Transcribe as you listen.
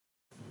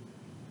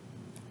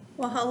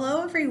Well,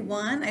 hello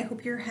everyone. I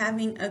hope you're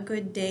having a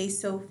good day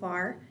so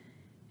far.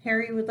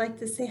 Harry would like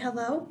to say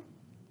hello.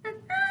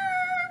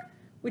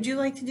 Would you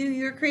like to do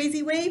your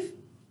crazy wave?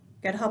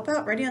 Gotta help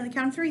out. Ready on the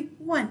count of three.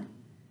 1,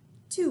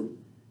 2,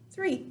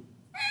 3.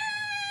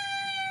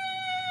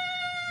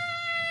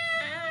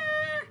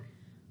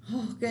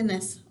 Oh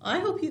goodness. I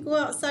hope you go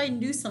outside and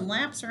do some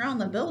laps around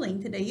the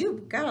building today.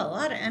 You've got a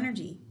lot of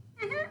energy.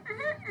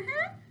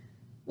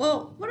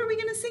 Well, what are we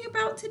going to sing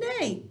about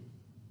today?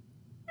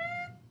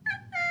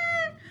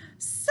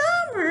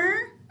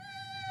 Summer.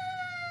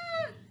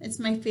 It's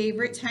my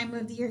favorite time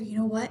of the year. You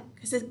know what?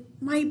 Because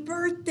my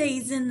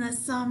birthday's in the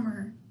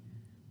summer.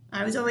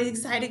 I was always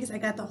excited because I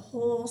got the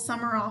whole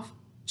summer off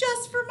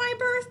just for my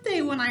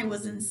birthday when I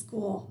was in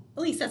school.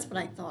 At least that's what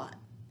I thought.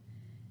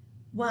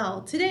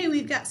 Well, today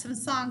we've got some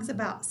songs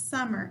about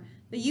summer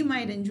that you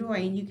might enjoy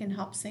and you can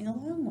help sing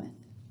along with.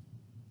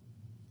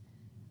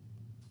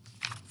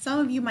 Some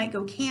of you might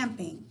go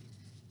camping.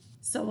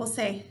 So we'll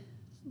say,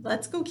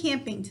 let's go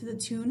camping to the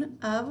tune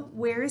of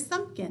Where is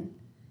Thumpkin?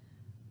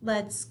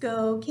 Let's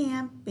go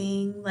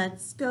camping,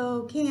 let's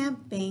go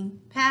camping.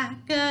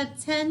 Pack a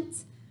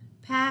tent,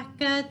 pack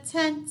a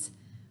tent.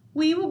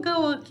 We will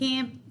go a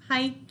camp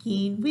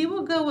hiking, we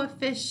will go a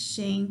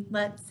fishing.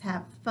 Let's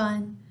have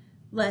fun,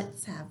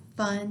 let's have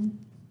fun.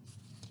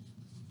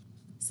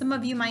 Some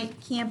of you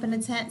might camp in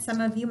a tent, some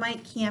of you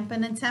might camp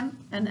in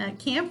a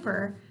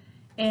camper.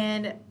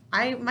 And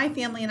my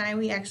family and I,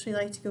 we actually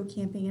like to go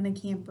camping in a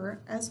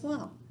camper as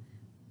well.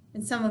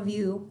 And some of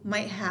you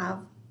might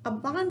have a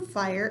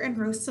bonfire and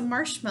roast some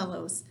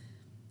marshmallows.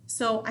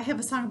 So I have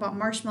a song about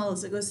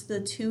marshmallows that goes to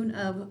the tune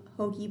of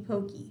Hokey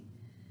Pokey.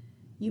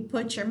 You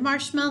put your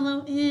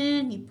marshmallow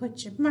in, you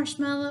put your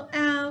marshmallow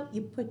out,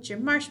 you put your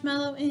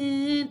marshmallow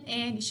in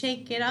and you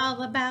shake it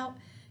all about.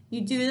 You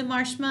do the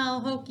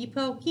marshmallow hokey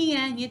pokey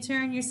and you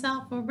turn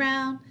yourself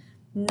around.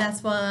 And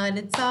that's what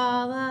it's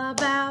all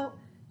about.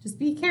 Just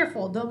be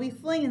careful, don't be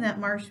flinging that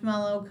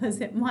marshmallow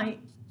because it might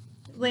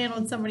land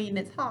on somebody and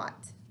it's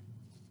hot.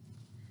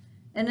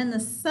 And in the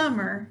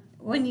summer,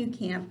 when you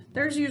camp,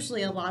 there's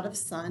usually a lot of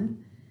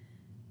sun.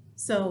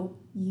 So,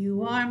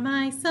 you are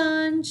my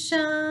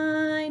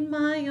sunshine,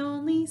 my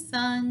only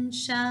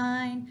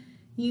sunshine.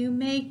 You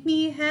make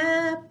me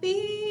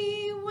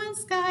happy when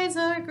skies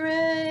are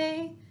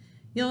gray.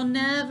 You'll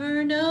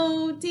never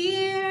know,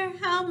 dear,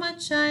 how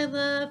much I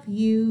love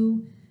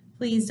you.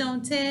 Please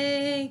don't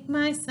take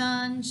my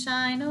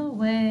sunshine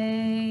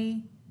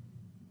away.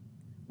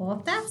 Well,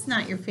 if that's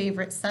not your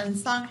favorite sun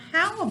song,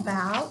 how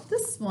about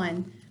this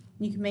one?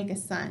 You can make a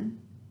sun.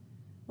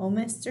 Oh,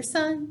 Mr.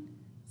 Sun,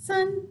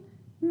 Sun,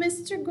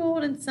 Mr.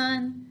 Golden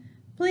Sun,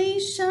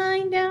 please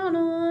shine down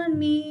on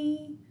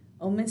me.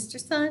 Oh, Mr.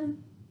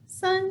 Sun,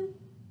 Sun,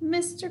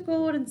 Mr.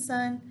 Golden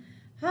Sun,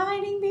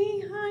 hiding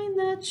behind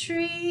the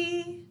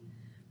tree.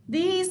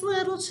 These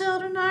little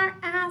children are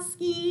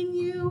asking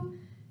you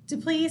to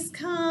please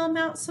come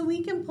out so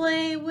we can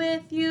play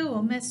with you.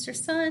 Oh, Mr.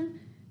 Sun,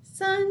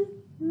 Sun,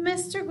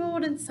 Mr.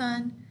 Golden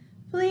Sun,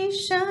 please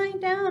shine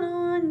down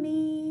on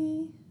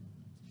me.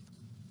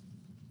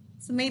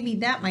 So maybe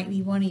that might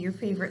be one of your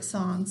favorite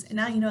songs, and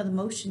now you know the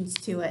motions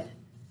to it.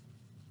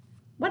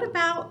 What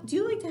about, do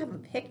you like to have a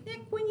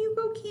picnic when you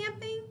go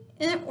camping,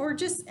 or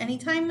just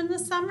anytime in the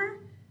summer?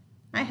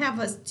 I have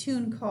a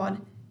tune called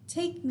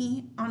Take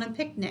Me on a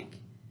Picnic,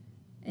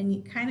 and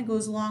it kind of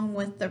goes along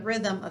with the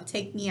rhythm of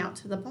Take Me Out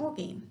to the Ball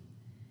Game.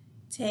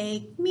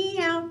 Take me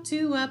out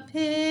to a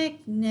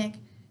picnic,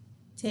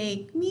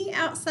 take me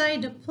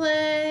outside to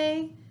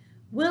play.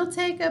 We'll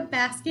take a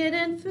basket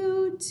and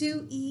food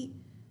to eat,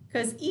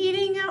 'cause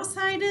eating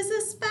outside is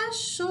a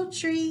special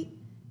treat.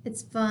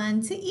 It's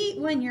fun to eat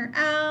when you're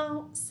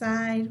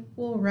outside.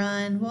 We'll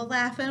run, we'll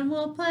laugh, and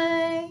we'll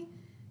play,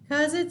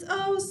 'cause it's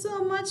oh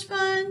so much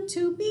fun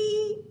to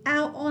be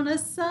out on a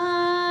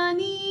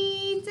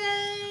sunny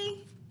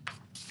day.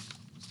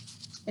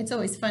 It's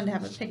always fun to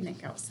have a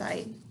picnic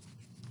outside.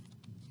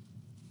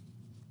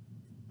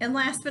 And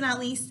last but not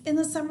least, in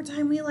the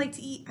summertime, we like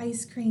to eat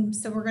ice cream.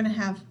 So we're going to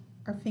have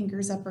our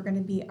fingers up are going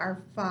to be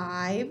our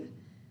 5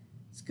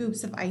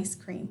 scoops of ice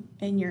cream.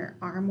 And your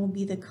arm will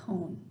be the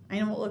cone. I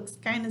know it looks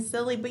kind of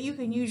silly, but you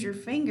can use your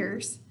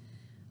fingers.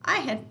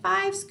 I had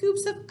 5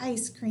 scoops of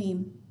ice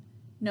cream.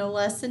 No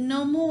less and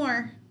no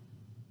more.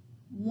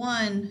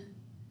 1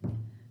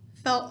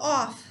 fell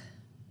off.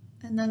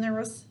 And then there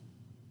was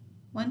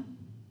 1,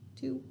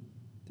 2,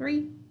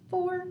 3,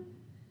 4.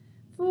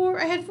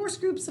 I had 4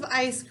 scoops of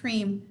ice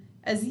cream,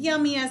 as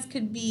yummy as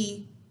could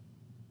be.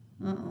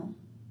 Uh-oh,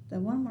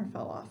 then 1 more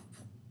fell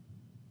off.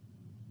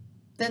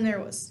 Then there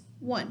was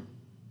 1,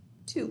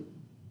 2,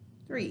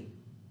 3.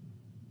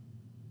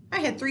 I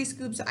had 3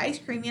 scoops of ice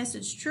cream, yes,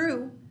 it's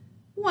true.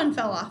 1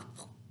 fell off.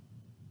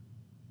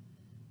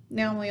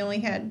 Now we only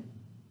had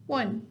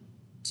 1,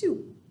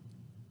 2.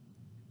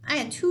 I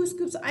had 2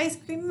 scoops of ice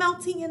cream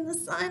melting in the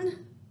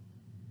sun.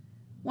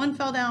 1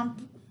 fell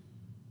down.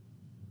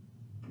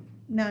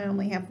 Now I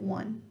only have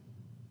 1.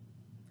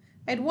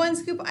 I had 1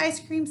 scoop of ice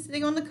cream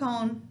sitting on the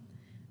cone,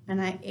 and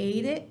I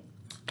ate it,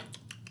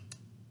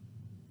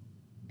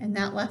 and and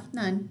that left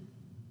none.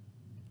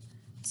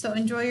 So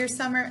enjoy your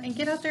summer and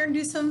get out there and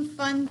do some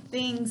fun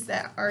things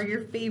that are your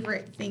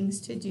favorite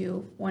things to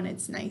do when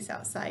it's nice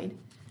outside.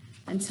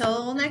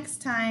 Until next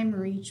time,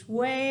 reach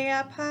way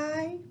up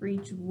high,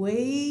 reach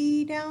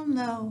way down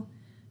low.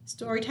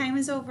 Story time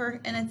is over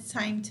and it's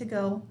time to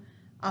go.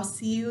 I'll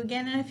see you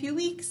again in a few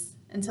weeks.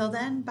 Until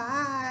then,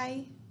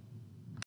 bye.